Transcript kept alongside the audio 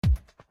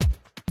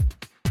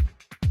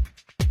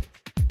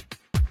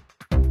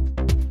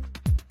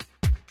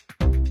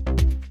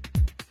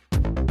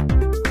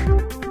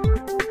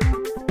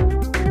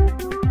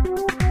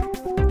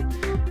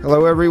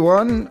Hello,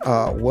 everyone.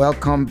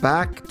 Welcome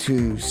back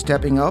to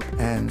Stepping Up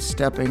and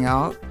Stepping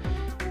Out,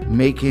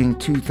 making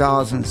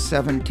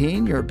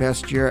 2017 your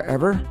best year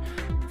ever.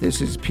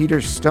 This is Peter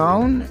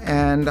Stone,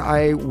 and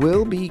I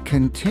will be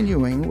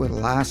continuing with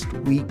last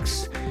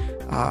week's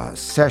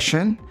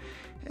session,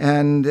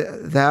 and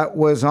that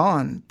was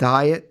on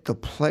diet, the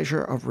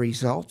pleasure of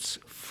results,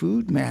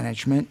 food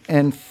management,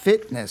 and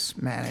fitness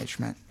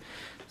management.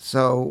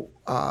 So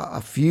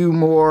a few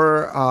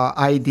more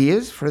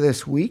ideas for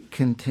this week,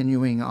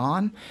 continuing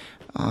on.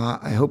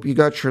 I hope you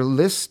got your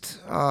list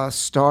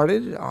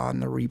started on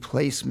the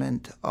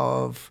replacement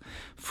of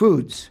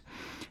foods.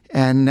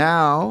 And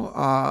now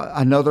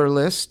another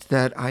list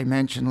that I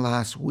mentioned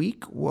last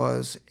week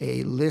was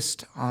a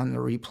list on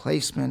the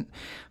replacement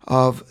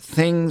of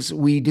things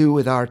we do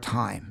with our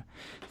time,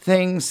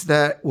 things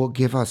that will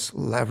give us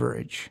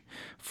leverage.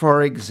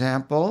 For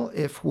example,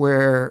 if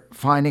we're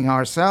finding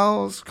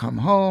ourselves, come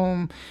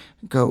home,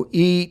 go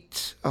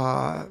eat,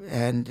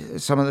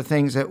 and some of the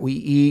things that we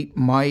eat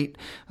might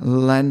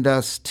lend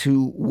us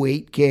to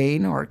weight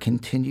gain or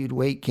continued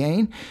weight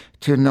gain,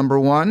 to number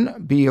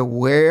one, be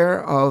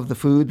aware of the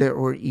food that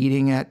we're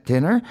eating at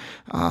dinner.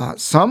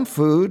 Some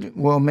food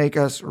will make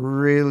us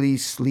really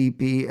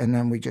sleepy, and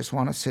then we just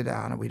want to sit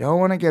down, and we don't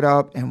want to get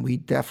up, and we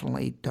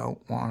definitely don't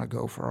want to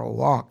go for a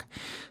walk.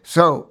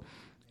 So,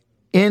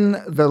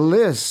 in the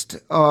list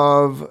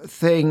of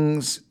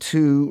things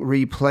to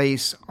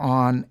replace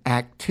on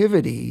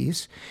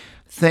activities,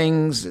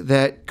 things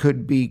that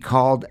could be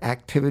called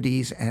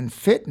activities and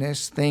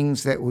fitness,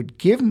 things that would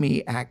give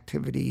me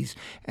activities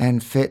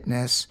and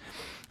fitness,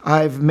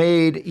 I've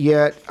made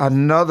yet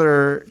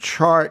another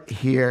chart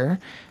here,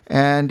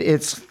 and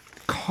it's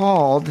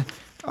called,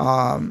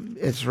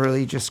 it's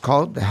really just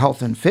called the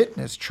health and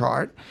fitness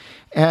chart.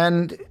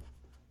 And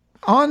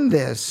on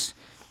this,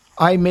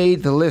 I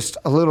made the list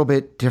a little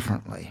bit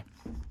differently.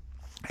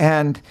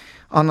 And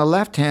on the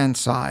left-hand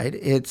side,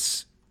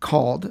 it's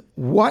called,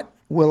 What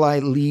Will I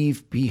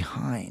Leave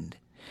Behind?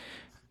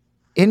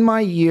 In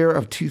my year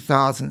of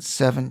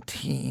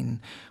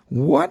 2017,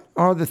 what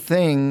are the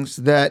things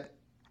that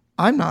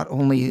I'm not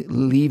only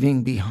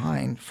leaving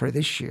behind for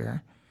this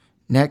year,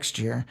 next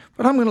year,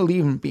 but I'm going to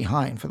leave them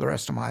behind for the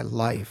rest of my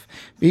life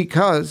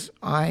because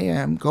I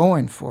am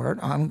going for it.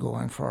 I'm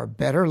going for a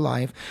better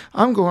life.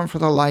 I'm going for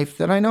the life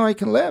that I know I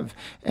can live.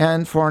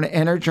 And for an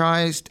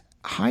energized,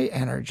 high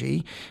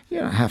energy, you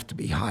don't have to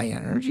be high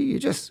energy. You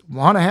just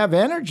want to have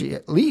energy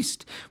at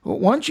least. But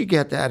once you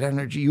get that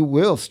energy, you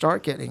will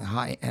start getting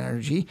high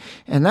energy.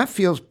 And that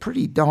feels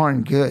pretty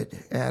darn good.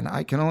 And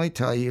I can only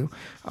tell you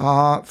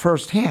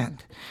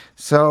firsthand.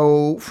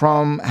 So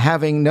from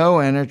having no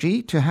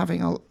energy to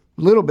having a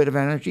little bit of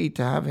energy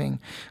to having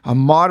a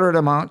moderate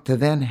amount to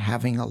then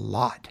having a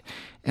lot.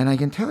 And I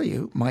can tell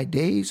you, my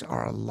days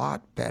are a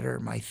lot better.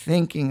 My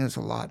thinking is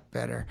a lot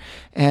better.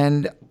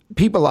 And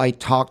people I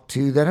talk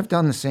to that have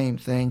done the same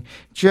thing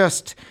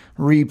just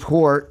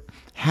report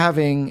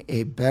having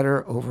a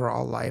better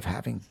overall life,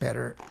 having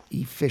better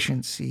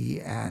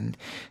efficiency and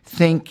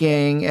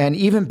thinking, and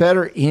even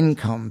better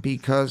income,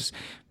 because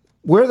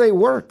where they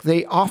work,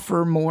 they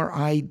offer more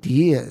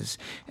ideas.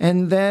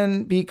 And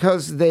then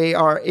because they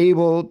are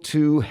able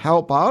to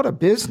help out a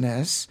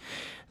business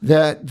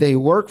that they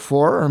work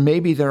for, or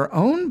maybe their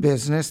own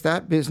business,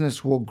 that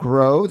business will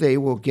grow. They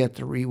will get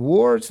the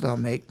rewards. They'll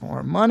make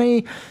more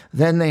money.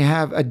 Then they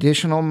have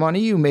additional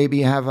money. You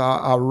maybe have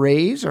a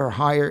raise or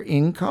higher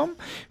income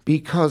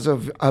because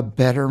of a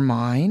better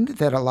mind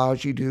that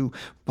allows you to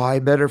buy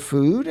better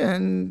food.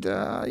 And,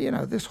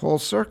 this whole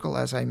circle,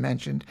 as I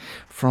mentioned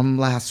from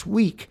last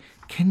week,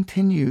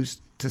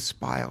 continues to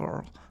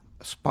spiral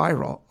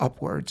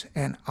upwards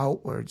and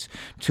outwards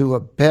to a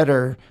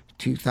better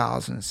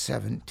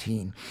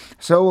 2017.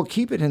 So we'll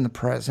keep it in the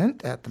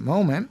present at the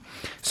moment.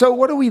 So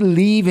what are we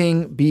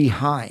leaving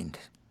behind?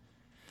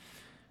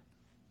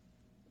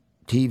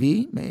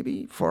 TV,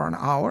 maybe, for an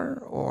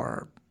hour?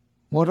 Or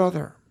what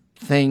other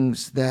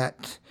things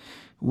that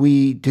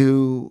we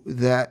do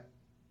that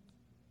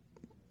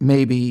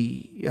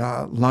maybe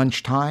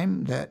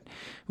lunchtime, that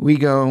we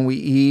go and we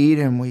eat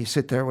and we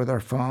sit there with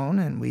our phone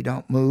and we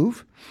don't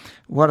move?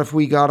 What if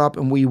we got up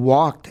and we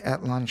walked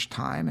at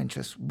lunchtime and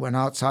just went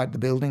outside the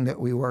building that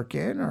we work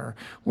in or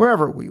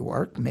wherever we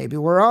work? Maybe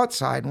we're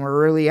outside and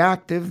we're really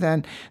active,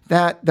 then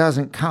that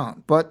doesn't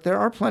count. But there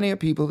are plenty of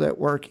people that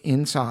work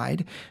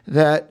inside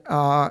that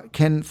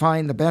can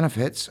find the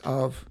benefits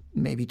of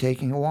maybe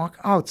taking a walk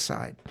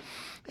outside.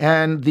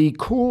 And the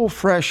cool,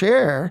 fresh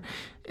air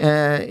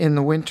in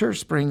the winter,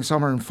 spring,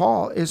 summer, and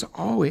fall is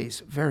always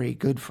very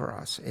good for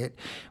us. It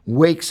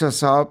wakes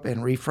us up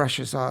and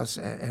refreshes us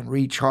and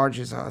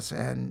recharges us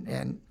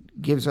and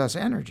gives us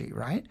energy,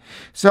 right?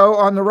 So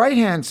on the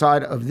right-hand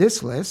side of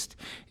this list,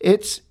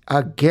 it's,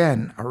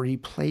 again, a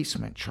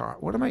replacement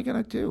chart. What am I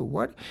going to do?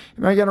 What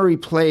am I going to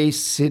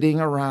replace sitting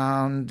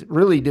around,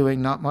 really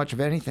doing not much of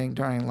anything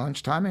during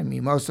lunchtime? I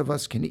mean, most of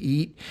us can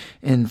eat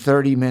in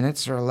 30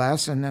 minutes or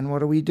less, and then what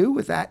do we do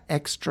with that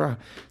extra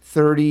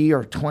 30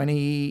 or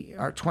 20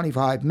 or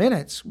 25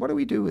 minutes? What do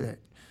we do with it?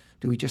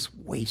 Do we just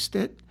waste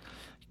it?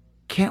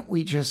 can't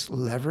we just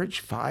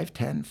leverage 5,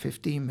 10,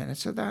 15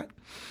 minutes of that?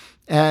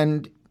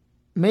 And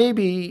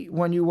maybe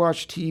when you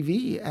watch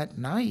TV at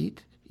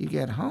night, you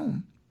get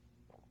home,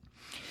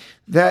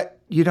 that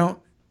you don't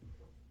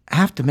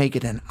have to make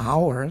it an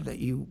hour, that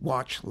you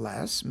watch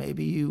less.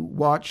 Maybe you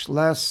watch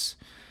less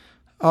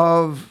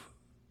of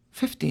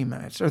 15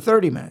 minutes or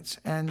 30 minutes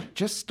and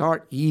just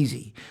start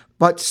easy,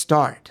 but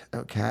start,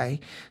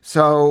 okay?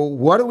 So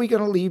what are we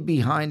going to leave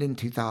behind in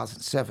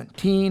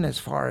 2017 as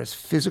far as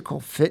physical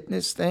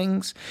fitness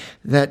things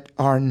that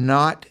are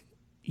not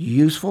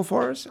useful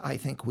for us? I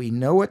think we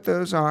know what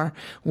those are.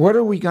 What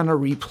are we going to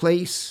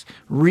replace,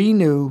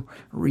 renew,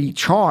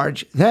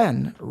 recharge,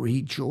 then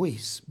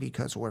rejoice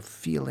because we're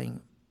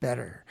feeling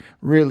better,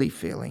 really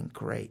feeling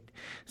great.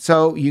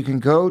 So you can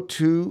go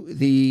to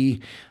the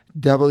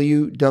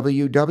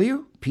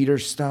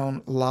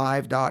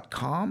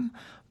www.peterstonelive.com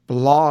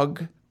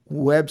blog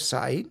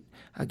website.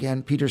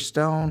 Again,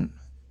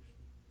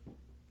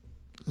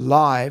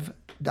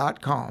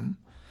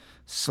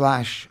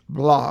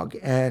 peterstonelive.com/blog,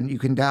 and you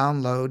can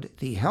download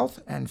the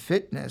health and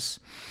fitness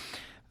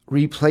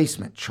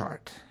replacement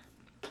chart.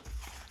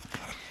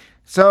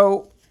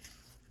 So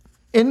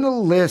in the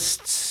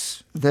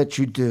lists that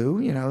you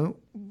do,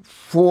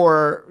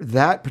 for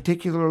that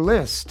particular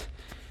list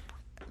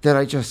that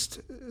I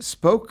just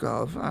spoke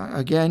of,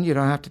 again, you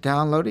don't have to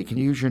download it. You can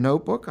use your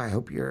notebook. I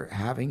hope you're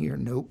having your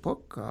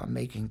notebook,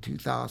 making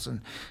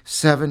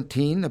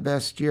 2017 the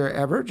best year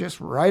ever. Just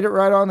write it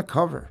right on the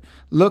cover.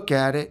 Look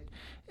at it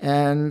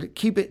and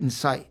keep it in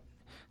sight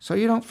so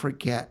you don't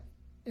forget,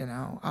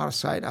 out of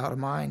sight, out of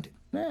mind.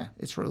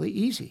 It's really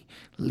easy.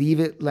 Leave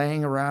it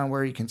laying around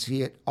where you can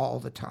see it all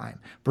the time.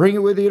 Bring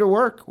it with you to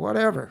work,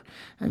 whatever.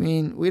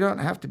 We don't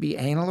have to be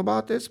anal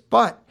about this,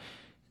 but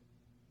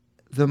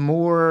the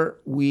more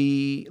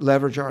we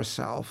leverage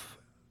ourselves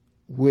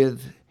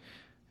with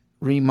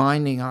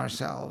reminding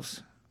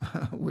ourselves,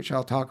 which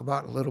I'll talk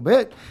about a little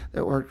bit,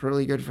 that worked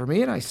really good for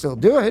me and I still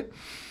do it,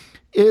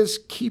 is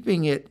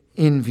keeping it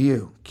in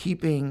view,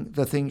 keeping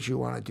the things you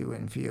want to do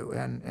in view.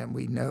 And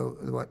we know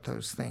what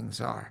those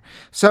things are.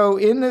 So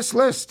in this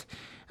list,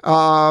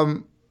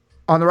 on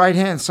the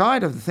right-hand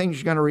side of the things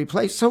you're going to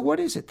replace, so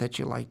what is it that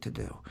you like to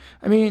do?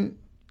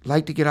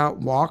 Like to get out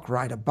and walk,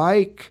 ride a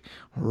bike,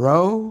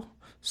 row,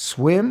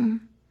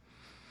 swim,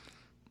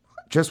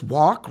 just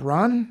walk,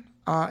 run,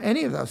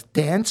 any of those,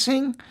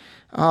 dancing.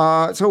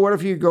 So what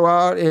if you go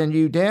out and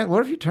you dance?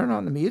 What if you turn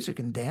on the music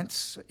and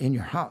dance in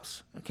your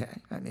house? Okay.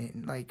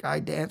 I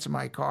dance in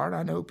my car and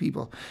I know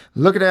people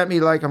looking at me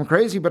like I'm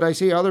crazy, but I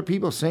see other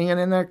people singing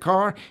in their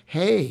car.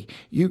 Hey,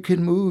 you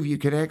can move, you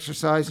can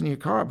exercise in your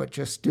car, but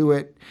just do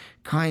it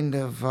kind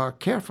of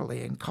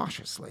carefully and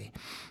cautiously.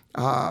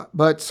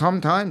 But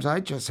sometimes I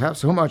just have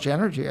so much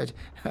energy.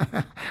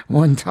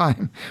 One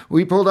time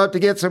we pulled up to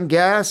get some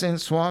gas in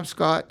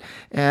Swampscott,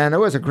 and there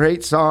was a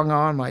great song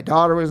on. My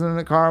daughter was in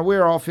the car. We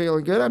were all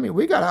feeling good.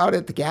 We got out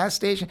at the gas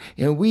station,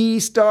 and we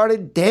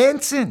started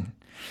dancing.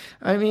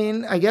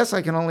 I guess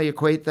I can only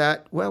equate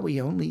that. Well,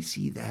 we only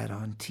see that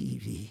on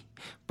TV.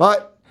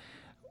 But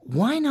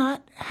why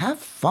not have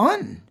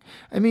fun?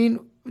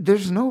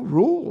 There's no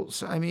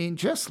rules.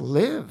 Just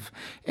live.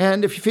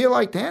 And if you feel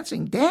like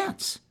dancing,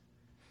 dance.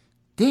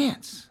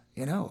 Dance,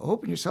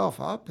 open yourself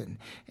up and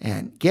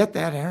get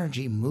that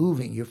energy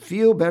moving. You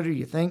feel better,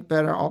 you think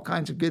better, all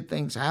kinds of good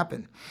things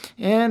happen.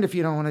 And if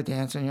you don't want to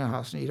dance in your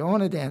house and you don't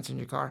want to dance in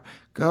your car,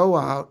 go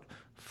out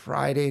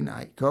Friday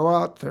night, go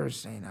out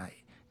Thursday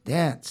night,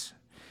 dance,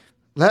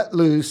 let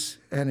loose,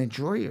 and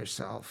enjoy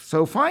yourself.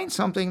 So find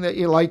something that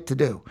you like to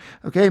do,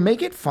 okay?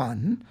 Make it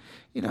fun.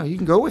 You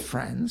can go with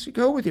friends, you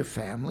go with your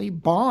family,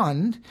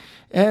 bond,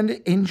 and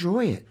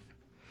enjoy it.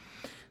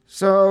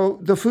 So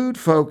the food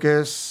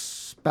focus,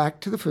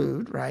 back to the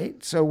food,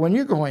 right? So when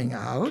you're going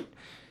out,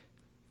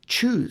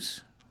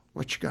 choose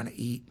what you're going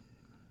to eat.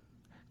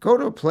 Go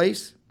to a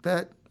place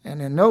and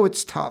I know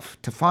it's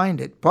tough to find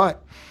it,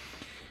 but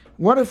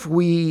what if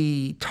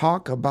we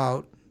talk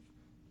about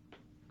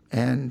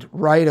and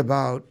write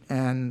about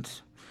and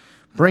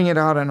bring it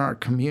out in our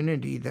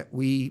community that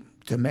we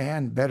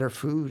demand better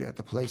food at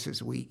the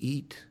places we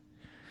eat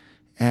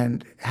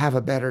and have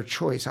a better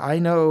choice? I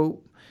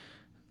know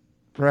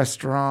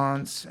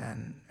restaurants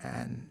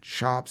and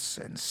shops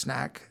and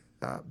snack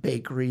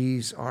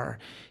bakeries are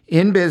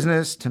in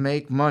business to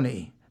make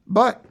money.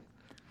 But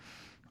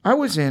I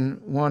was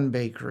in one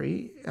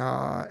bakery.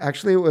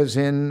 Actually, it was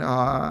in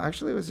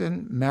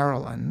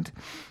Maryland.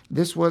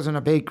 This wasn't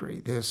a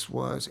bakery. This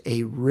was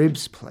a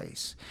ribs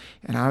place.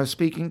 And I was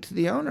speaking to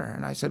the owner,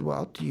 and I said,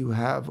 well, do you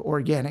have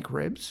organic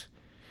ribs?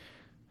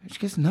 And she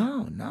goes,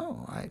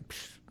 no, I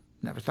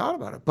never thought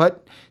about it.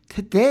 But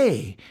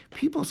today,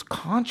 people's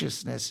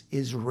consciousness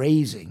is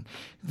raising.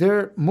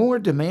 They're more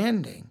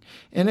demanding.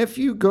 And if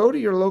you go to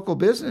your local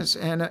business,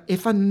 and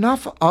if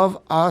enough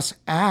of us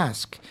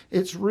ask,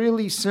 it's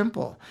really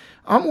simple.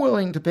 I'm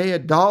willing to pay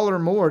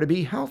 $1 more to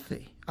be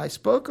healthy. I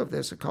spoke of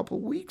this a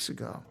couple weeks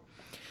ago.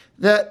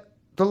 That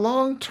the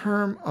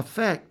long-term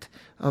effect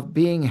of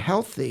being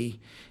healthy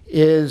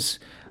is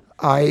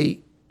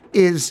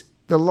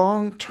the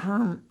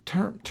long-term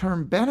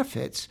term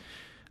benefits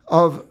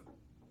of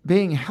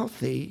being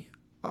healthy.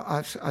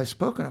 I've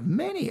spoken of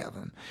many of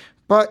them,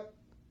 but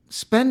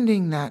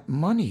spending that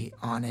money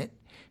on it,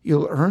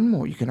 you'll earn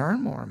more. You can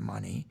earn more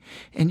money,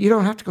 and you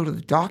don't have to go to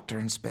the doctor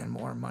and spend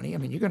more money. I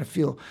mean, you're going to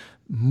feel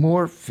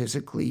more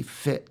physically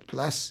fit,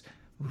 less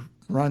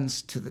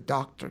runs to the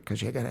doctor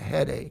because you got a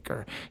headache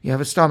or you have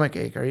a stomach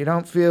ache or you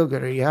don't feel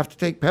good or you have to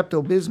take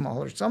Pepto-Bismol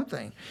or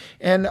something.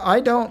 And I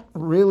don't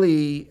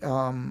really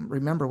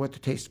remember what the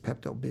taste of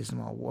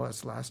Pepto-Bismol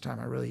was last time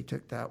I really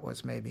took that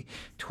was maybe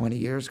 20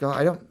 years ago.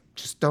 I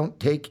don't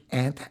take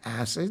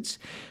antacids.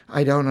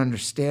 I don't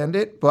understand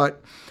it,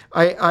 but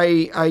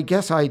I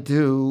guess I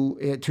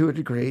do to a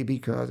degree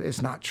because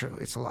it's not true.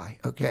 It's a lie.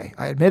 Okay,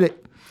 I admit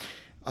it.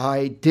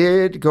 I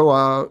did go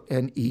out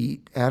and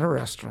eat at a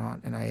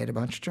restaurant, and I ate a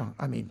bunch of junk.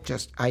 I mean,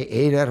 I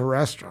ate at a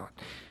restaurant.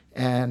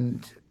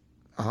 And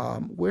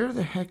where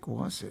the heck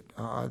was it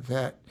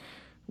that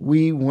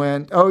we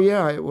went? Oh,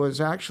 yeah, it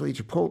was actually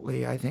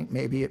Chipotle. I think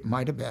maybe it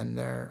might have been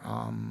their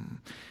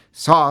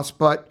sauce.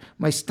 But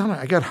my stomach,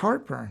 I got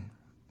heartburn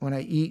when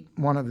I eat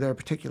one of their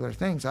particular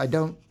things. I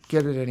don't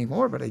get it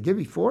anymore, but I did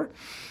before.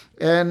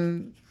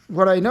 And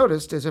what I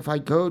noticed is if I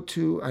go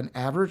to an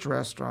average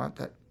restaurant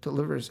that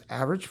delivers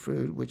average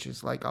food, which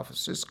is like off a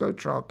Cisco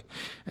truck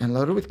and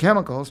loaded with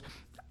chemicals,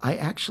 I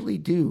actually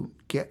do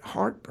get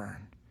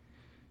heartburn.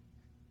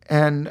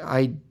 And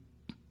I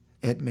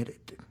admit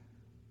it.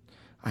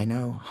 I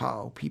know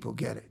how people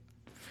get it.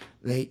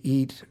 They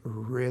eat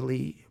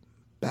really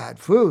bad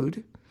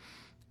food,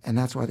 and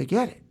that's why they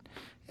get it.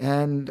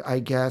 And I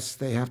guess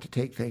they have to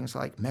take things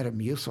like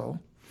Metamucil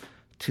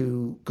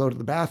to go to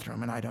the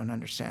bathroom, and I don't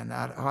understand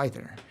that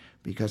either.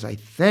 Because I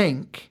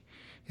think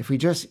if we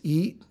just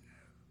eat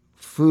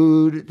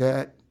food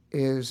that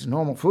is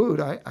normal food,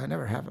 I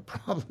never have a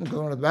problem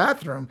going to the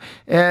bathroom.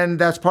 And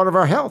that's part of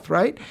our health,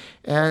 right?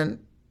 And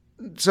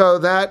so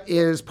that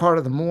is part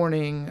of the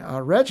morning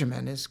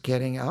regimen, is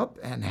getting up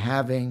and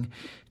having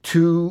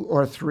 2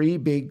 or 3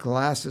 big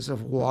glasses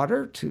of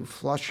water to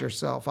flush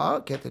yourself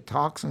out, get the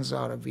toxins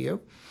out of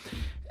you.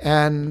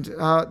 And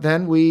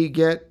then we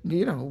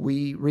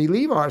we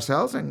relieve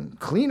ourselves and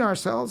clean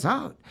ourselves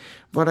out.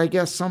 But I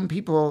guess some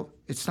people,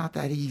 it's not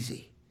that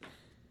easy.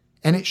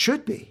 And it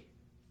should be.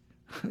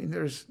 I mean,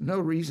 there's no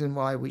reason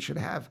why we should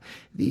have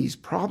these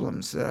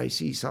problems that I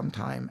see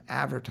sometime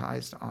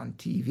advertised on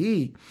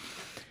TV.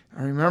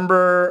 I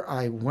remember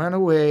I went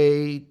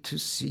away to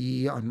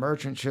sea on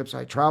merchant ships.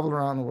 I traveled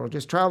around the world,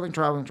 just traveling.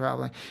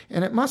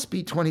 And it must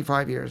be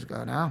 25 years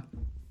ago now.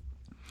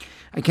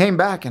 I came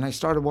back and I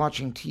started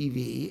watching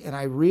TV, and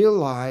I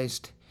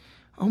realized,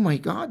 oh my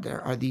God,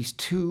 there are these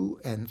 2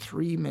 and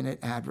 3 minute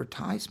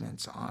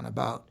advertisements on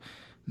about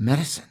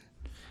medicine,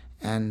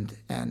 and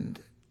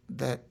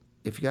that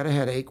if you got a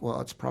headache, well,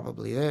 it's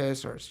probably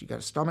this, or if you got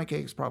a stomach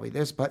ache, it's probably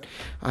this. But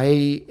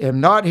I am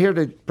not here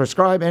to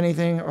prescribe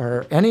anything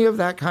or any of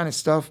that kind of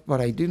stuff, but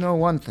I do know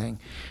one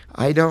thing.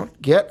 I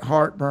don't get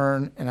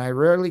heartburn, and I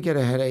rarely get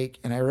a headache,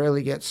 and I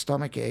rarely get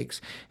stomach aches,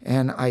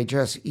 and I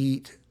just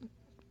eat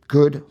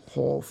good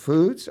whole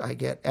foods. I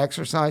get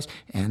exercise,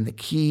 and the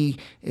key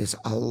is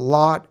a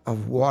lot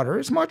of water,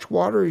 as much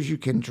water as you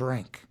can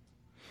drink.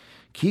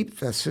 Keep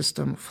the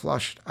system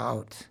flushed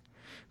out,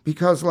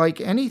 because like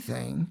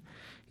anything,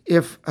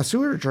 if a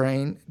sewer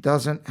drain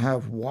doesn't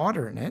have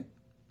water in it,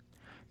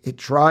 it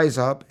dries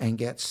up and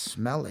gets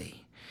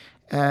smelly.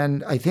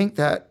 And I think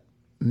that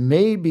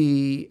may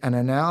be an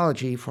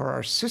analogy for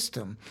our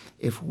system.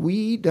 If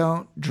we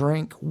don't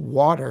drink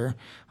water,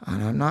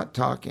 and I'm not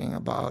talking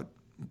about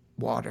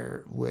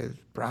water with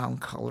brown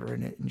color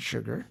in it and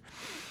sugar,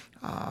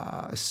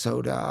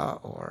 soda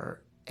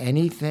or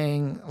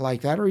anything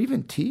like that, or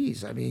even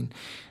teas. I mean,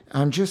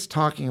 I'm just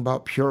talking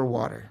about pure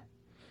water.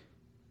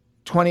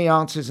 20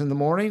 ounces in the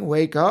morning,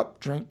 wake up,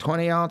 drink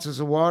 20 ounces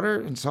of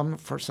water. And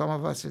for some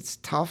of us, it's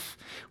tough.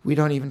 We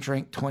don't even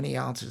drink 20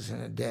 ounces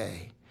in a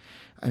day.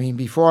 I mean,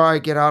 before I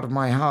get out of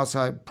my house,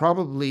 I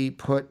probably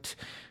put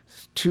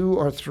 2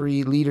 or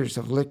 3 liters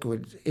of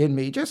liquid in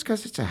me just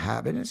because it's a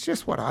habit. It's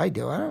just what I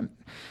do. I'm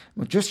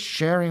just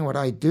sharing what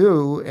I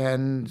do,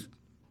 and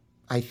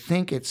I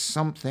think it's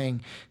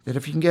something that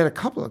if you can get a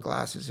couple of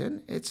glasses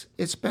in,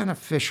 it's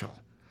beneficial.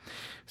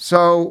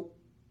 So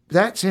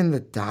that's in the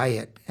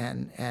diet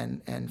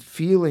and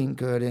feeling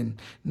good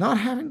and not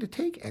having to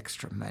take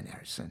extra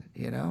medicine,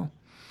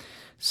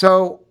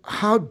 So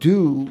how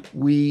do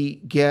we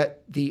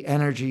get the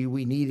energy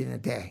we need in a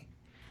day?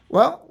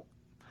 Well,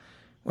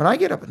 when I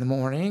get up in the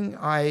morning,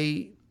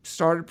 I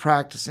started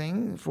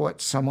practicing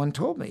what someone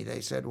told me.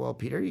 They said, well,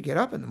 Peter, you get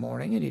up in the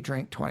morning and you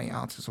drink 20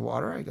 ounces of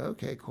water. I go,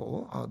 okay,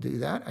 cool, I'll do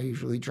that. I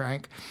usually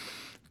drank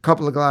a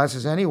couple of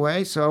glasses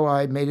anyway, so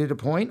I made it a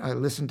point. I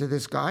listened to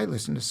this guy,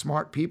 listened to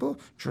smart people,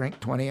 drink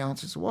 20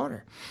 ounces of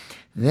water.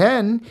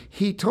 Then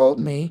he told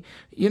me,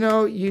 you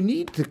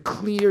need to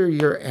clear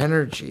your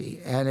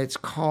energy, and it's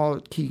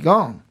called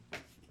Qigong.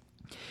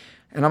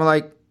 And I'm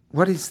like,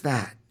 what is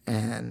that?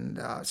 And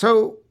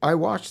so I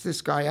watched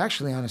this guy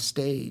actually on a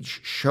stage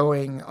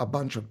showing a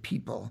bunch of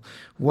people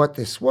what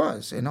this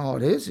was. And all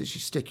it is you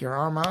stick your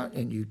arm out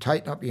and you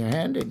tighten up your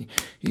hand and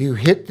you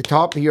hit the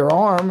top of your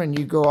arm and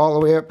you go all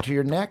the way up to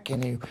your neck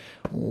and you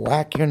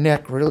whack your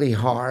neck really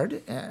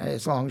hard,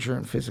 as long as you're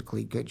in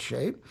physically good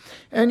shape.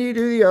 And you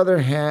do the other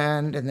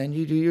hand, and then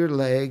you do your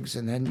legs,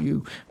 and then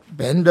you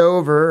bend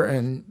over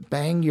and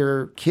bang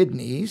your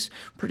kidneys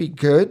pretty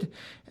good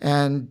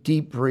and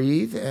deep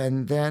breathe.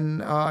 And then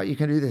you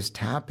can do this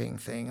tapping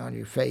thing on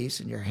your face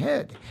and your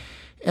head.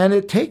 And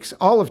it takes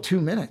all of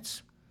 2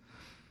 minutes.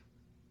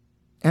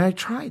 And I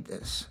tried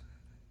this.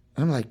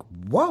 I'm like,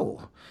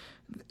 whoa.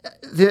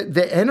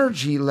 The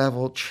energy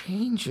level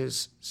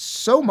changes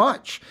so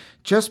much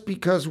just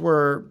because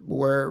we're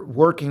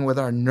working with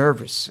our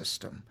nervous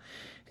system.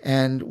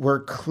 And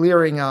we're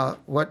clearing out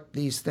what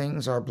these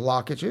things are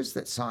blockages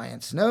that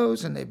science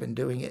knows, and they've been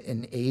doing it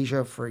in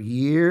Asia for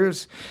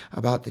years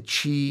about the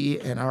chi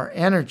and our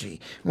energy.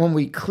 When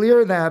we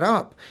clear that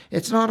up,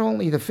 it's not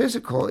only the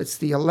physical, it's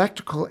the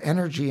electrical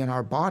energy in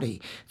our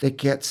body that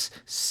gets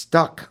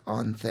stuck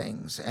on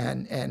things,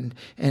 and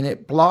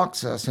it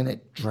blocks us, and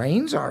it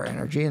drains our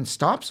energy and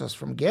stops us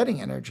from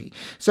getting energy.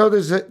 So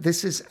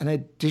this is an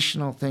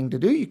additional thing to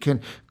do. You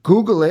can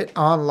Google it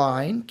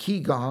online,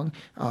 Qigong,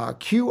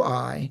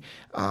 Qigong,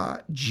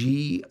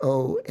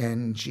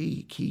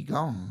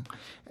 Qigong.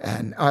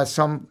 And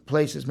some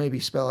places maybe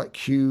spell it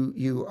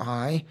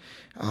Qui,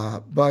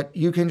 but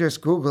you can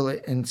just Google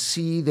it and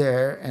see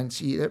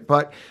it.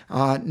 But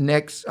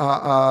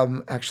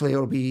actually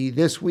it'll be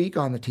this week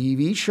on the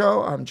TV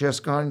show. I'm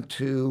just going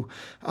to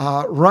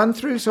run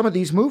through some of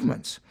these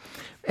movements.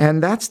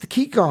 And that's the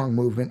Qigong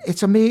movement.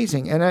 It's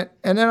amazing. And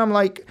then I'm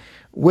like,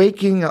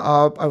 waking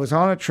up, I was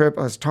on a trip,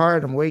 I was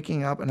tired, I'm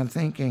waking up and I'm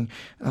thinking,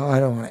 oh, I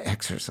don't want to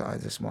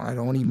exercise this morning. I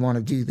don't even want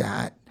to do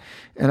that.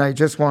 And I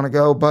just want to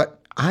go. But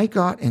I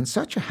got in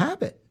such a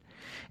habit.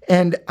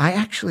 And I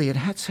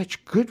had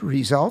such good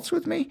results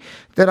with me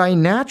that I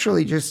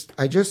naturally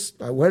I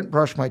went,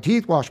 brushed my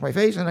teeth, washed my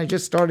face, and I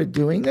just started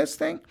doing this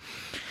thing.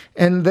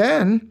 And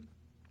then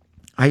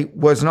I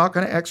was not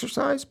going to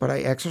exercise, but I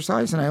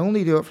exercise, and I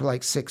only do it for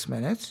like 6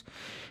 minutes.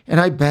 And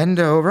I bend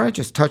over, I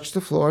just touch the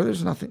floor.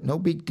 There's no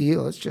big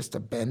deal. It's just a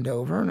bend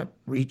over and I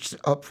reach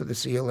up for the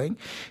ceiling.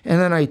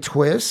 And then I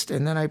twist,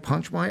 and then I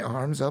punch my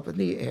arms up in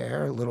the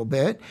air a little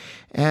bit.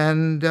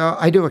 And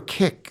I do a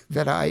kick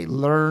that I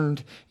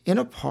learned in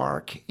a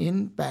park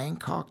in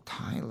Bangkok,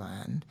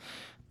 Thailand,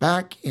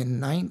 back in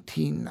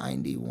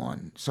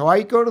 1991. So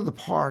I go to the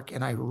park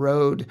and I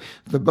rode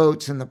the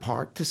boats in the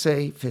park to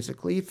stay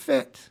physically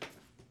fit.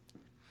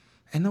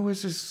 And there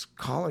was this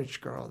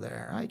college girl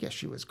there. I guess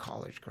she was a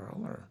college girl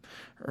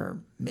or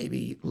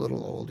maybe a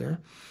little older.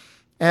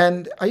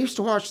 And I used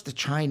to watch the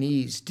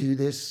Chinese do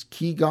this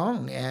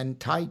Qigong and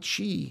Tai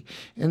Chi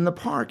in the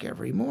park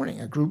every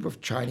morning, a group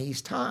of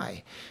Chinese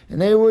Thai.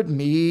 And they would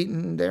meet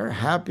and they're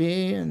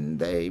happy.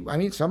 And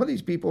some of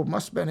these people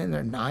must have been in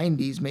their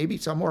 90s, maybe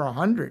some were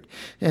 100.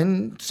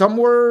 And some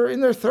were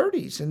in their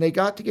 30s. And they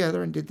got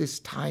together and did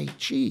this Tai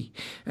Chi.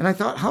 And I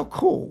thought, how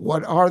cool.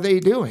 What are they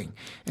doing?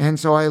 And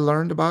so I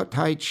learned about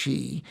Tai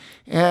Chi.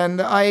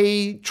 And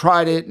I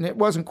tried it, and it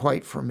wasn't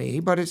quite for me,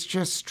 but it's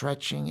just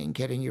stretching and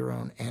getting your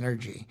own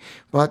energy.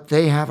 But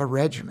they have a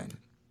regimen.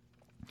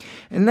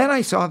 And then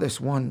I saw this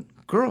one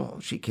girl.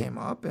 She came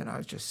up, and I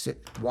was just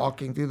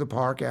walking through the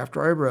park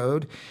after I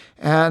rode,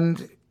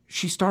 and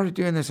she started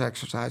doing this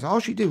exercise. All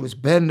she did was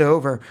bend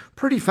over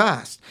pretty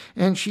fast,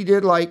 and she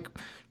did like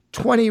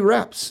 20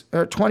 reps,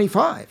 or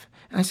 25.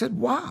 And I said,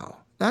 wow,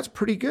 that's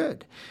pretty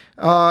good.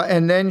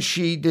 And then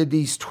she did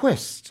these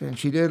twists, and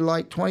she did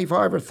like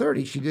 25 or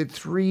 30. She did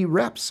 3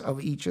 reps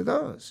of each of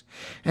those.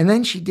 And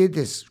then she did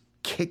this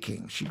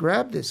kicking. She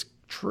grabbed this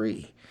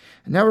tree,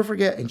 I'll never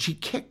forget, and she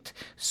kicked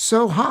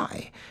so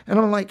high. And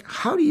I'm like,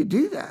 how do you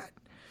do that?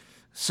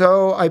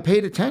 So I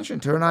paid attention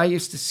to her, and I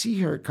used to see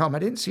her come. I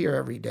didn't see her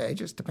every day,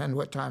 just depended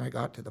what time I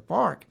got to the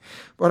park.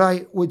 But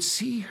I would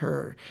see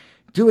her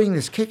doing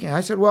this kicking. I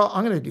said, well,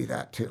 I'm going to do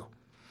that too.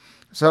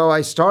 So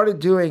I started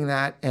doing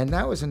that, and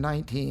that was in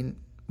maybe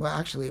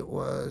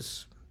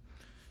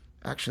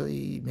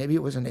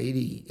it was in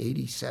 80,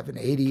 87,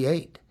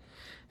 88.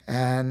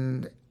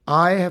 And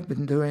I have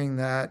been doing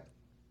that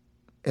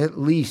at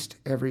least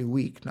every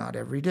week, not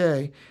every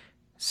day,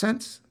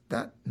 since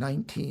that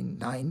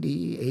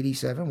 1990,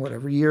 87,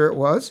 whatever year it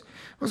was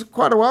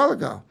quite a while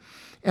ago.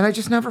 And I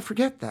just never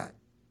forget that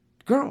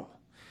girl.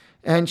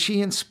 And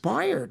she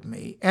inspired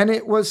me. And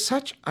it was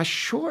such a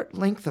short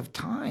length of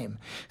time.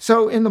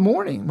 So in the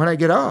morning when I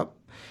get up,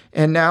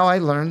 and now I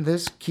learned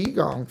this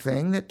Qigong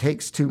thing that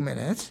takes 2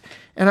 minutes,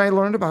 and I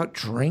learned about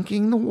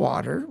drinking the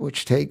water,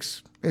 which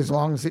takes as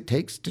long as it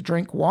takes to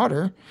drink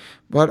water,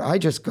 but I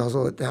just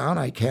guzzle it down.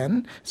 I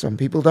can. Some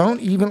people don't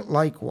even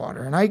like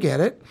water, and I get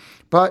it,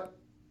 but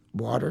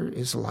water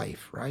is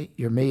life, right?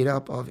 You're made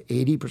up of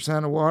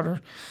 80% of water.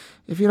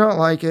 If you don't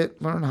like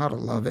it, learn how to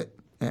love it.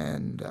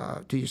 And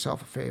do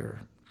yourself a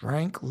favor.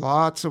 Drink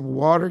lots of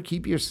water.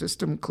 Keep your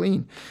system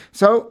clean.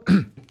 So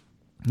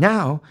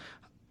now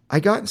I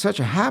got in such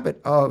a habit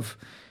of,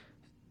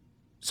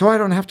 so I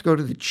don't have to go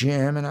to the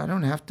gym and I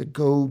don't have to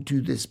go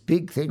do this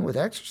big thing with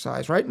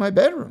exercise right in my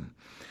bedroom.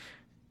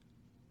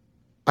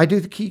 I do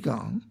the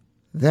Qigong,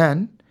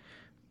 then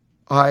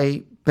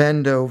I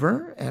bend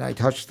over and I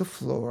touch the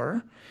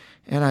floor,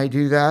 and I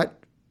do that.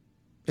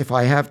 If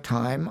I have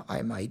time,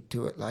 I might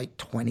do it like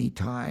 20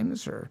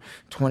 times or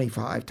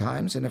 25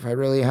 times. And if I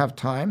really have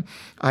time,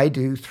 I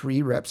do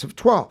 3 reps of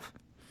 12.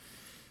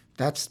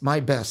 That's my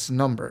best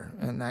number,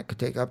 and that could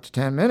take up to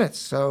 10 minutes.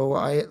 So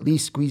I at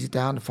least squeeze it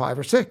down to 5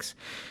 or 6.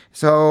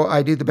 So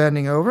I do the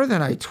bending over,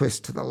 then I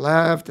twist to the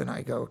left, and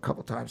I go a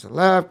couple times to the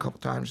left, a couple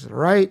times to the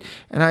right,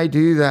 and I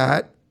do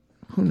that,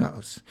 who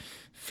knows,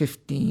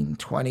 15,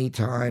 20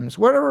 times,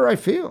 whatever I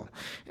feel.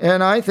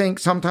 And I think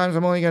sometimes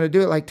I'm only going to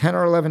do it like 10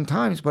 or 11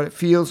 times, but it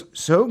feels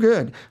so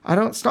good, I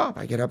don't stop.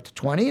 I get up to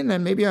 20, and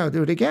then maybe I'll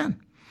do it again.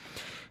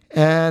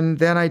 And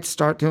then I'd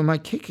start doing my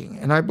kicking.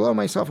 And I blow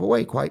myself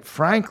away, quite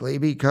frankly,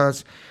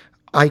 because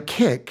I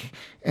kick.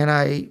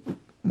 And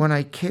when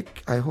I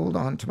kick, I hold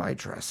on to my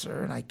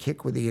dresser and I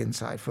kick with the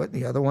inside foot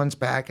and the other one's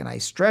back. And I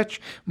stretch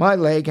my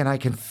leg and I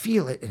can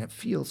feel it and it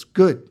feels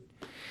good.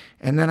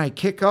 And then I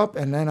kick up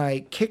and then I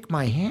kick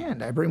my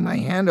hand. I bring my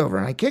hand over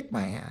and I kick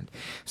my hand.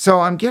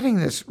 So I'm getting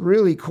this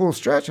really cool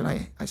stretch. And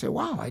I say,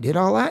 wow, I did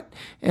all that.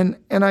 And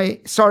I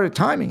started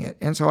timing it.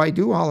 And so I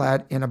do all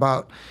that in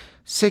about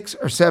 6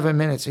 or 7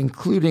 minutes,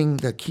 including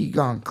the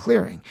Qigong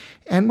clearing.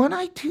 And when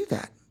I do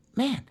that,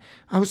 man,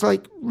 I was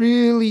like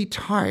really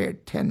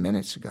tired 10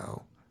 minutes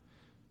ago.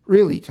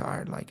 Really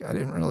tired, like I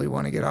didn't really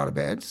want to get out of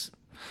bed.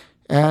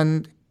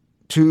 And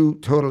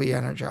totally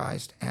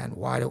energized and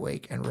wide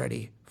awake and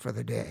ready for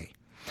the day.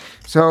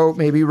 So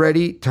maybe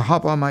ready to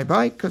hop on my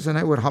bike, because then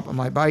I would hop on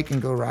my bike and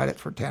go ride it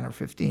for 10 or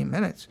 15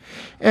 minutes.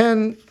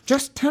 And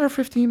just 10 or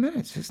 15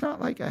 minutes. It's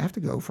not like I have to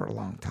go for a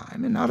long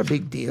time, and not a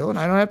big deal. And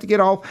I don't have to get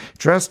all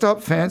dressed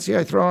up fancy. I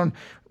was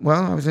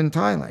in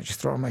Thailand. I just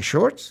throw on my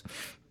shorts,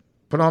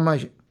 put on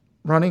my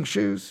running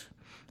shoes.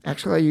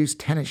 Actually, I use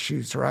tennis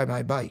shoes to ride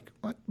my bike.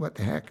 What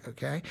the heck,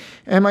 okay?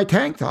 And my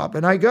tank top,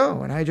 and I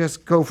go, and I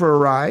just go for a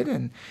ride,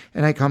 and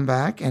I come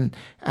back, and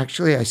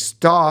actually I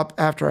stop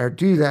after I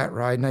do that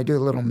ride, and I do a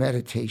little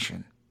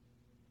meditation.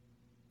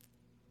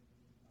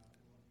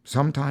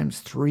 Sometimes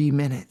 3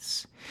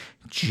 minutes.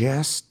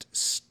 Just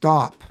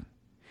stop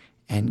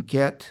and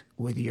get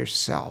with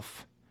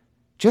yourself.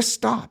 Just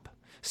stop.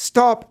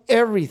 Stop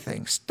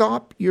everything.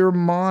 Stop your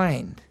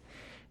mind,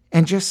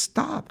 and just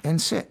stop and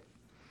sit.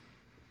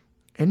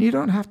 And you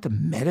don't have to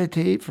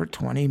meditate for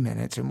 20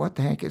 minutes. And what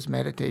the heck is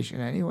meditation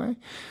anyway?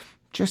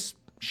 Just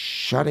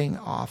shutting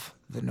off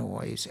the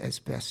noise as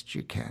best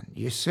you can.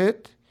 You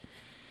sit.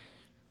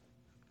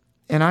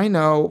 And I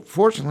know,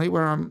 fortunately,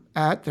 where I'm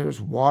at, there's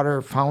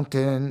water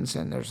fountains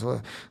and there's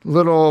a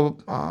little,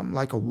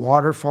 like a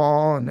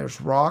waterfall, and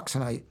there's rocks.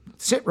 And I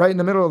sit right in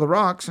the middle of the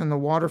rocks and the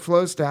water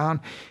flows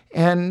down.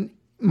 And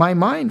my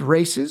mind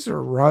races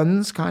or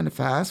runs kind of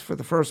fast for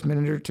the first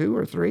minute or 2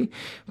 or 3.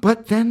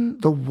 But then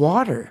the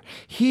water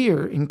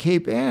here in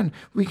Cape Ann,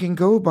 we can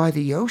go by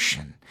the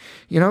ocean.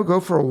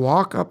 Go for a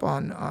walk up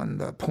on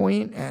the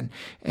point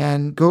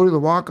and go to the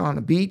walk on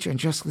the beach and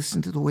just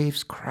listen to the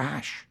waves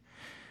crash.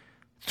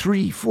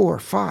 3, 4,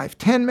 5,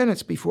 10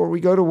 minutes before we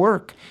go to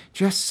work.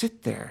 Just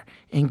sit there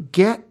and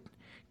get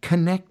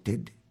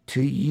connected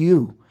to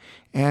you.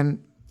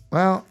 And,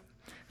 well,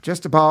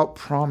 just about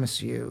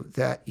promise you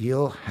that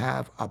you'll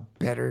have a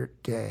better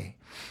day.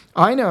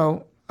 I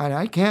know, and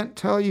I can't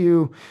tell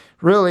you,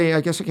 really, I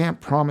guess I can't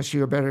promise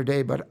you a better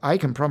day, but I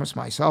can promise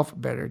myself a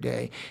better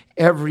day.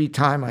 Every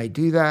time I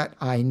do that,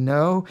 I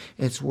know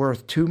it's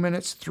worth 2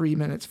 minutes, 3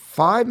 minutes,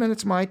 5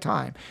 minutes of my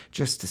time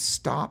just to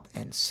stop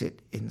and sit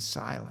in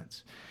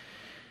silence.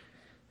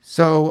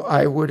 So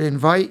I would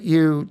invite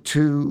you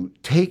to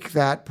take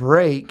that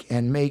break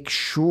and make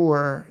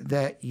sure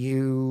that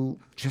you,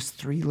 just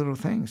 3 little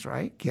things,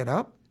 right? Get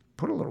up,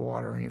 put a little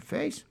water in your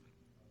face,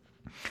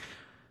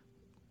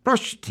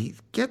 brush your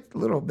teeth, get a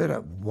little bit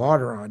of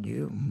water on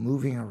you,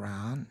 moving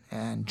around,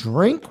 and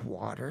drink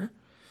water,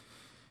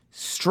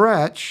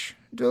 stretch,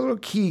 do a little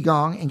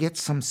Qigong, and get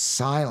some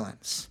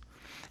silence.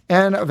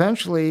 And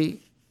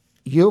eventually,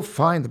 you'll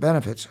find the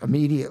benefits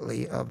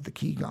immediately of the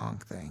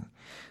Qigong thing.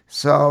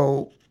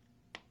 So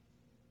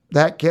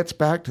that gets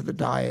back to the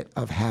diet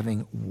of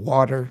having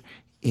water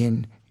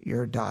in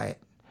your diet.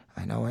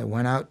 I know I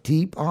went out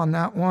deep on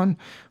that one,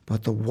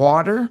 but the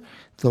water,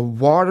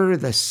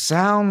 the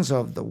sounds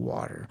of the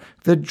water,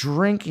 the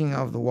drinking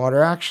of the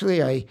water.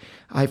 Actually,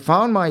 I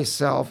found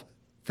myself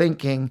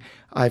thinking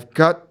I've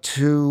got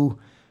to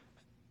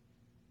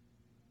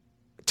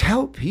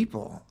tell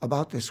people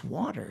about this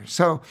water.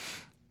 So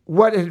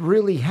what had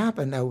really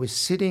happened, I was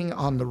sitting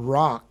on the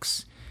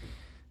rocks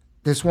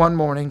this one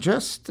morning,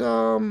 just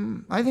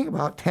I think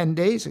about 10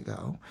 days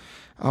ago,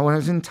 when I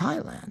was in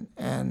Thailand,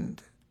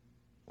 and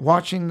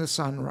watching the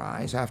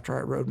sunrise after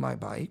I rode my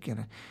bike.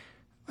 And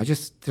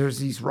there's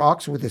these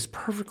rocks with this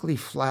perfectly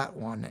flat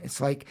one.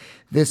 It's like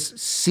this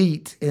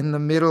seat in the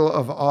middle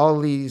of all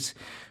these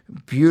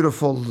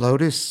beautiful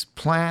lotus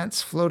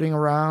plants floating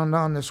around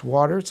on this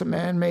water. It's a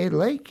man-made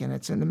lake, and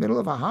it's in the middle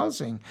of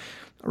a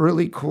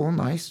really cool,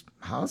 nice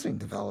housing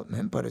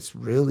development, but it's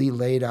really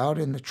laid out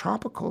in the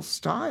tropical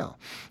style.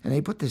 And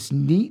they put this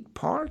neat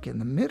park in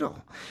the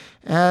middle.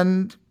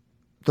 And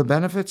the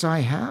benefits I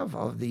have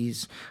of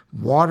these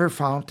water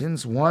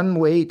fountains, one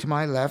way to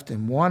my left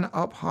and one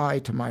up high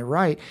to my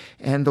right,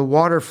 and the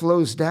water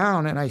flows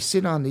down, and I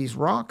sit on these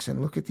rocks and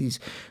look at these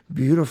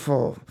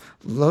beautiful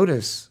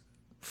lotus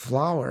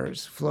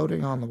flowers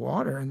floating on the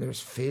water, and there's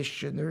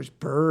fish and there's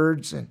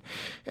birds,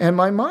 and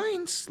my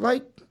mind's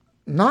like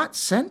not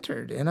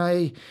centered, and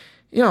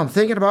I'm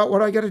thinking about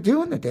what I got to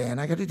do in the day, and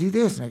I got to do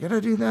this and I got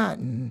to do that,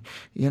 and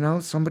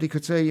somebody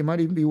could say you might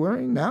even be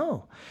worrying.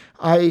 No,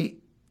 I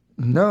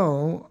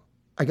know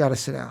I got to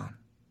sit down.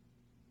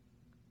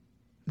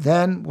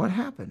 Then what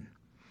happened?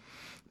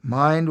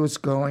 Mind was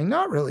going,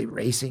 not really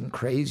racing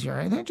crazy or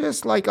anything,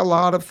 just like a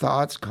lot of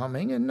thoughts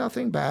coming, and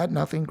nothing bad,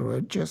 nothing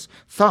good, just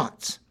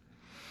thoughts.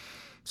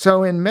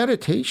 So in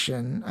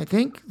meditation, I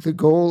think the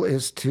goal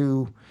is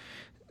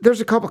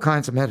there's a couple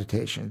kinds of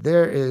meditation.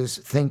 There is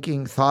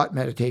thinking, thought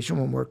meditation,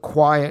 when we're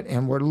quiet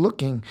and we're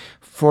looking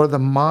for the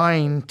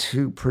mind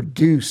to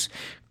produce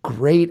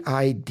great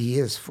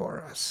ideas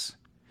for us.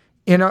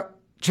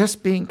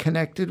 Just being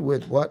connected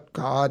with what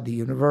God, the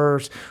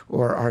universe,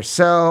 or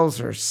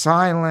ourselves, or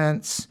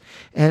silence,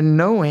 and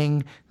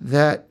knowing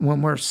that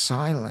when we're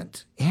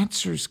silent,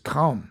 answers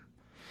come.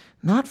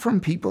 Not from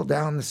people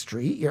down the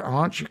street, your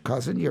aunt, your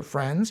cousin, your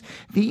friends.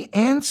 The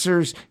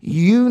answers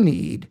you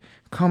need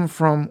come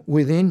from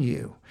within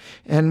you.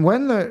 And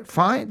when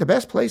the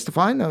best place to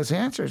find those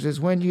answers is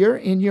when you're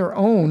in your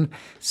own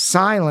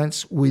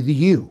silence with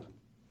you,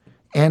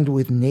 and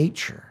with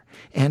nature,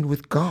 and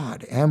with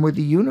God, and with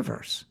the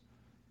universe.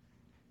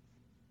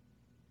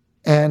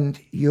 And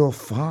you'll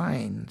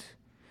find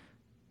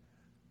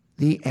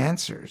the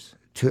answers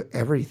to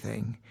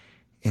everything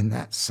in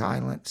that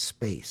silent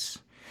space.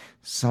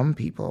 Some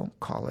people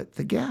call it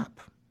the gap,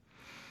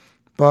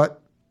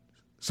 but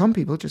some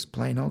people just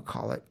plain old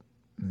call it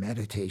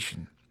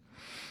meditation.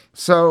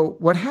 So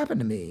what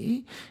happened to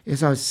me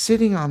is I was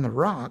sitting on the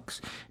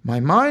rocks. My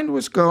mind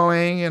was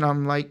going, and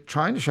I'm like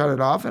trying to shut it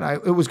off, and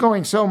it was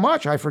going so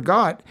much I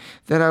forgot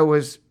that I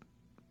was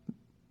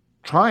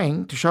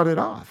trying to shut it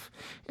off,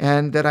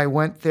 and that I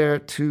went there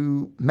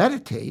to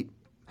meditate,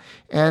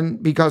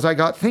 and because I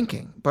got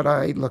thinking. But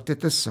I looked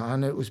at the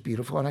sun, it was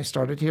beautiful, and I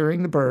started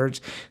hearing the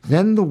birds.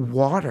 Then the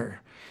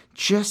water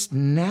just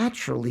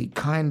naturally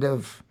kind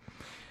of,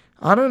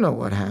 I don't know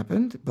what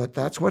happened, but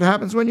that's what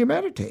happens when you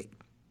meditate.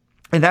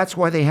 And that's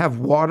why they have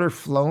water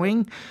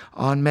flowing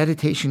on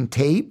meditation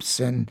tapes,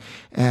 and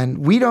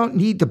we don't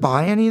need to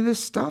buy any of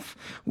this stuff.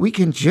 We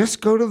can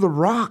just go to the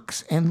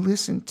rocks and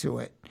listen to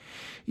it.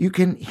 You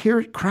can hear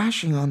it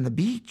crashing on the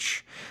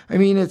beach. I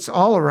mean, it's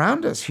all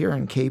around us here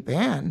in Cape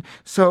Ann,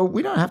 so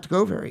we don't have to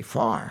go very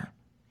far.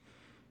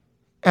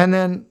 And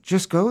then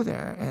just go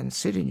there and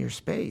sit in your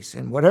space.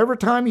 And whatever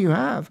time you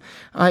have,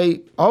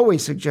 I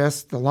always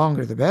suggest the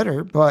longer the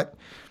better, but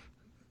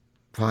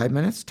 5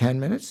 minutes, 10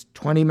 minutes,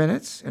 20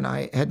 minutes, and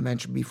I had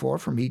mentioned before,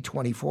 for me,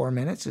 24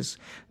 minutes is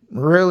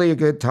really a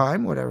good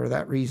time, whatever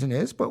that reason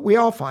is, but we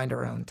all find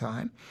our own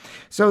time.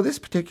 So this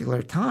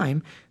particular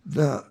time,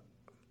 the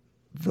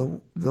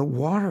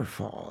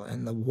waterfall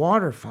and the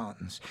water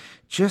fountains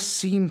just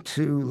seemed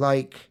to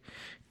like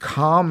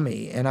calm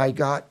me, and I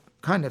got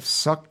kind of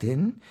sucked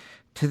in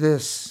to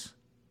this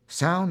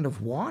sound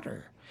of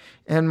water.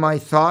 And my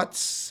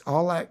thoughts,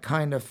 all that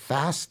kind of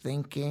fast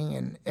thinking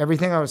and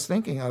everything I was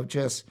thinking of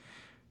just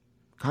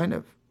kind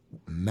of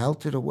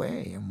melted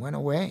away and went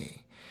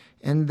away.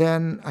 And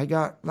then I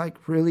got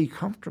like really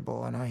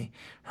comfortable, and I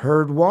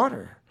heard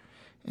water.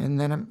 And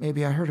then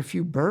maybe I heard a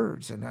few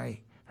birds, and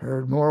I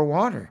heard more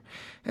water.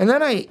 And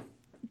then I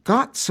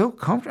got so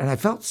comfortable, and I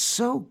felt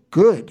so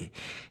good.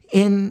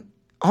 And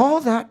all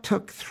that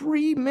took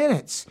 3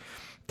 minutes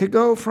to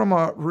go from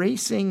a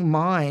racing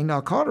mind.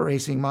 I'll call it a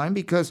racing mind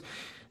because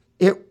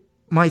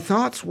my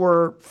thoughts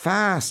were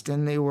fast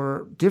and they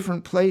were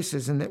different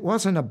places, and it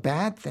wasn't a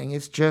bad thing.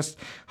 It's just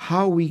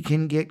how we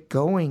can get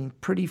going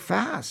pretty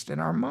fast in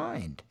our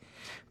mind.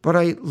 But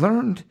I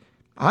learned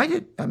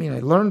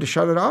to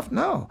shut it off?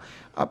 No.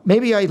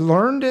 Maybe I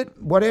learned it,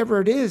 whatever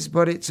it is,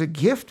 but it's a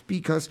gift,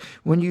 because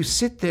when you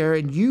sit there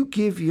and you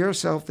give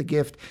yourself the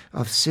gift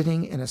of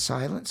sitting in a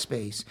silent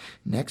space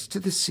next to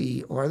the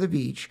sea or the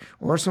beach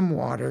or some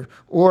water,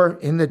 or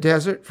in the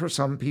desert for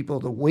some people,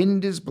 the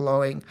wind is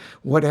blowing,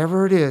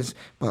 whatever it is,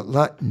 but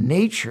let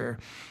nature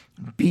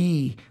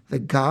be the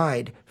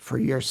guide for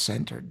your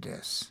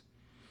centeredness.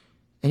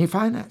 And you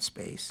find that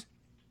space.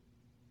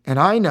 And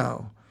I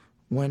know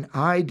when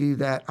I do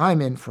that, I'm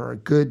in for a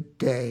good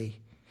day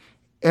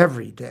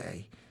every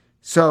day.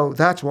 So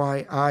that's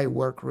why I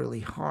work really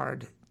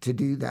hard to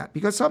do that,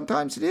 because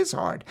sometimes it is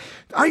hard.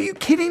 Are you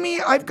kidding me?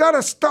 I've got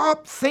to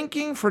stop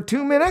thinking for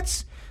 2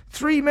 minutes,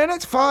 3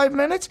 minutes, 5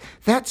 minutes?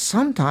 That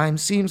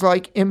sometimes seems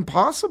like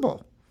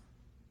impossible.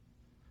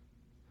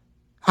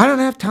 I don't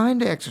have time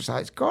to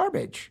exercise.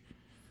 Garbage.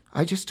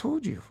 I just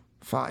told you.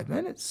 5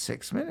 minutes,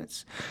 6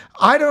 minutes.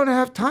 I don't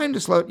have time to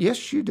slow.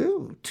 Yes, you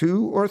do.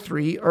 2 or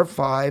 3 or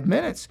 5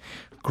 minutes.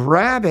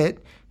 Grab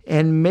it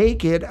and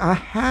make it a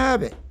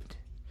habit.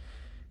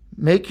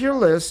 Make your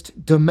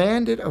list,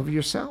 demand it of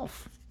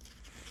yourself.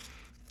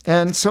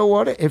 And so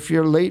what if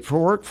you're late for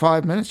work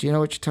 5 minutes? You know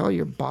what you tell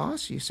your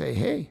boss? You say,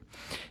 hey,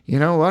 you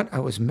know what? I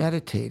was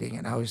meditating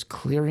and I was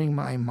clearing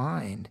my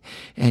mind.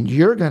 And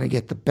you're going to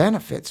get the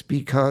benefits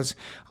because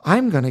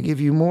I'm going to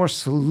give you more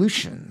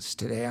solutions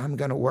today. I'm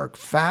going to work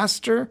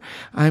faster.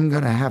 I'm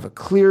going to have a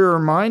clearer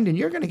mind, and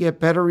you're going to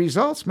get better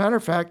results. Matter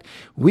of fact,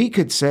 we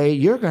could say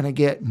you're going to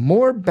get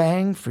more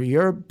bang for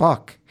your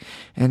buck.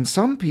 And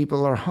some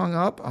people are hung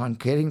up on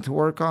getting to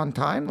work on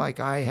time, like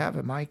I have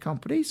in my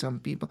company. Some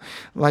people,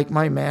 like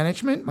my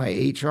management, my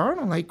HR, and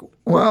I'm like,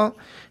 well,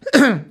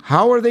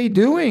 how are they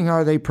doing?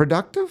 Are they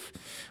productive?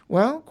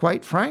 Well,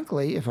 quite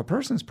frankly, if a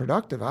person's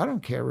productive, I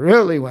don't care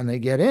really when they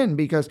get in,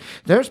 because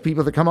there's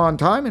people that come on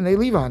time and they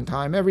leave on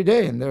time every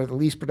day, and they're the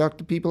least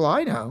productive people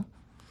I know.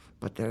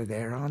 But they're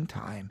there on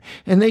time.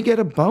 And they get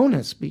a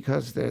bonus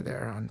because they're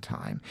there on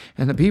time.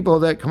 And the people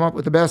that come up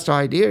with the best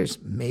ideas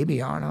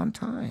maybe aren't on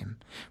time.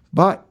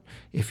 But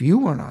if you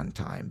weren't on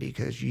time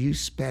because you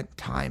spent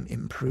time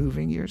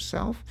improving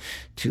yourself,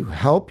 to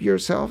help your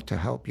boss, to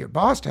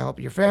help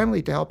your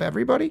family, to help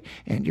everybody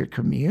and your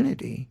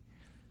community,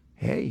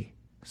 hey,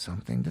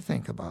 something to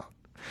think about.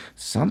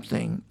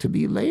 Something to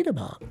be late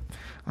about.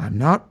 I'm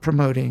not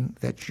promoting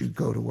that you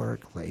go to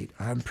work late.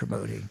 I'm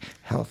promoting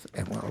health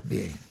and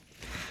well-being.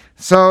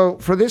 So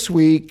for this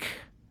week,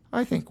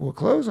 I think we'll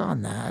close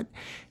on that.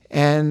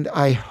 And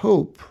I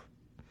hope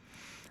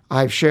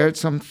I've shared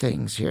some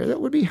things here that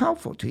would be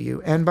helpful to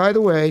you. And by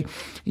the way,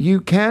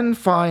 you can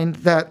find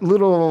that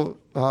little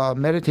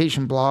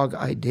meditation blog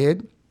I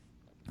did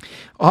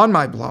on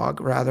my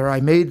blog, rather. I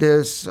made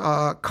this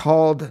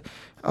called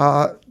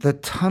The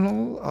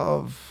Tunnel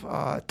of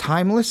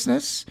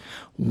Timelessness,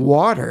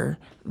 Water,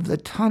 the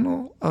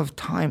Tunnel of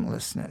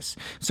Timelessness.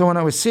 So when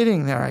I was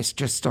sitting there, I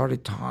just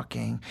started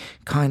talking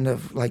kind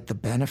of like the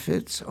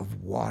benefits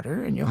of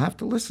water, and you'll have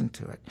to listen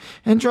to it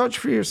and judge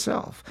for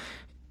yourself.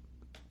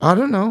 I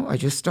don't know. I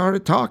just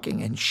started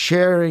talking and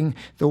sharing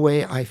the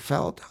way I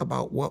felt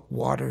about what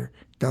water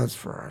does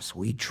for us.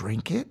 We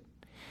drink it.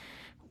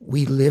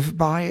 We live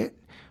by it.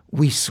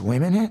 We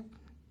swim in it.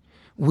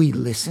 We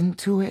listen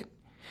to it.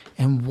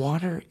 And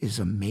water is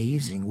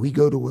amazing. We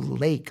go to a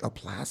lake, a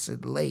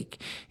placid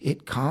lake.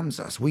 It calms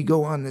us. We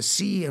go on the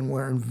sea and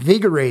we're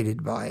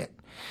invigorated by it.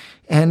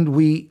 And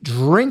we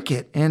drink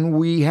it and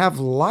we have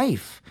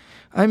life.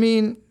 I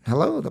mean,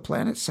 hello, the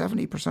planet's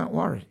 70%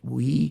 water.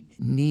 We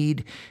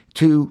need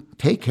to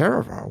take care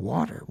of our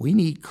water. We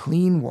need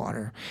clean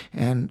water.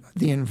 And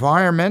the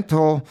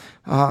environmental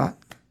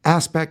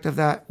aspect of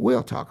that,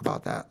 we'll talk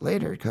about that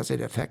later because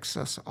it affects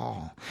us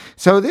all.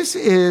 So this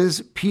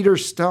is Peter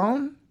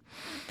Stone.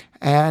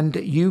 And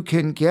you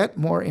can get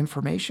more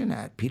information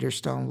at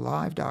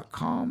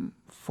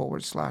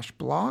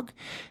peterstonelive.com/blog.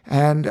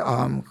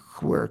 And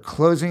we're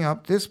closing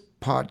up this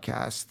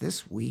podcast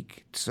this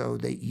week so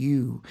that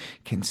you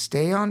can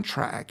stay on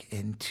track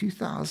in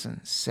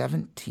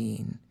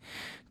 2017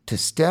 to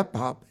step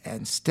up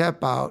and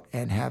step out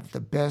and have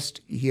the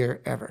best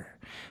year ever.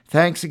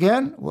 Thanks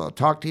again. We'll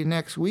talk to you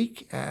next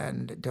week.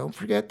 And don't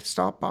forget to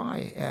stop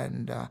by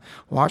and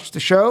watch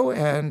the show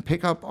and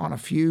pick up on a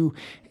few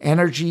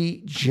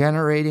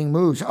energy-generating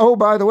moves. Oh,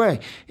 by the way,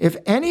 if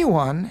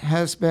anyone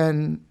has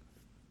been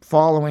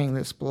following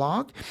this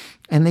blog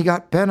and they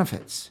got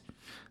benefits,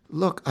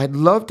 look, I'd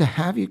love to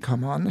have you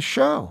come on the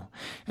show.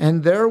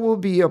 And there will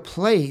be a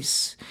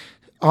place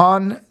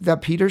on the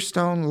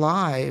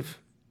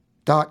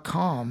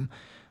peterstonelive.com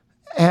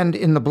and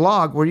in the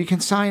blog where you can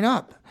sign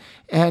up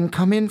and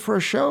come in for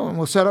a show, and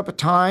we'll set up a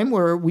time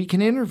where we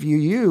can interview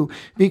you,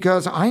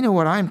 because I know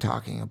what I'm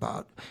talking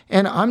about,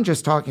 and I'm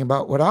just talking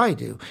about what I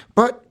do.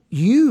 But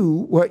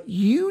what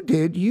you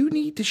did, you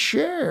need to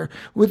share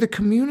with the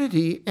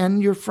community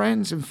and your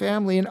friends and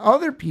family and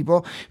other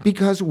people,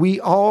 because we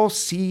all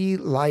see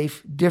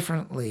life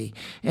differently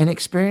and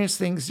experience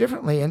things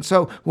differently. And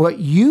so what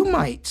you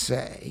might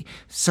say,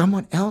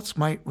 someone else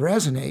might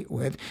resonate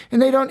with, and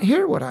they don't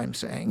hear what I'm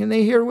saying, and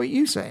they hear what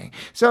you're saying.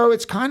 So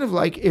it's kind of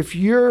like if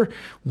you're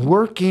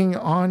working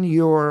on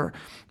your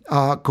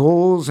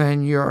goals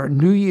and your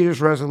New Year's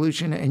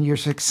resolution, and you're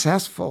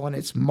successful, and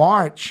it's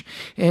March,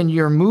 and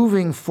you're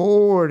moving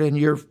forward, and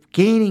you're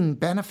gaining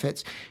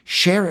benefits,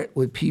 share it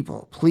with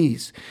people,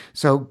 please.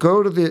 So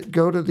go to the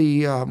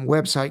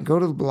website, go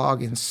to the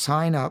blog, and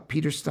sign up,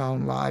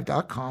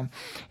 peterstonelive.com,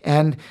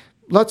 and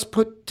let's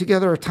put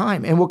together a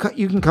time. And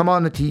you can come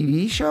on the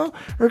TV show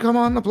or come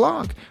on the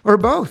blog or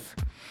both,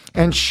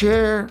 and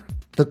share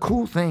the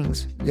cool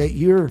things that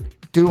you're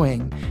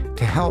doing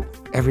to help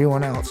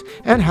everyone else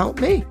and help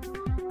me.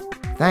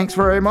 Thanks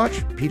very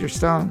much. Peter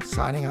Stone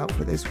signing out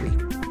for this week.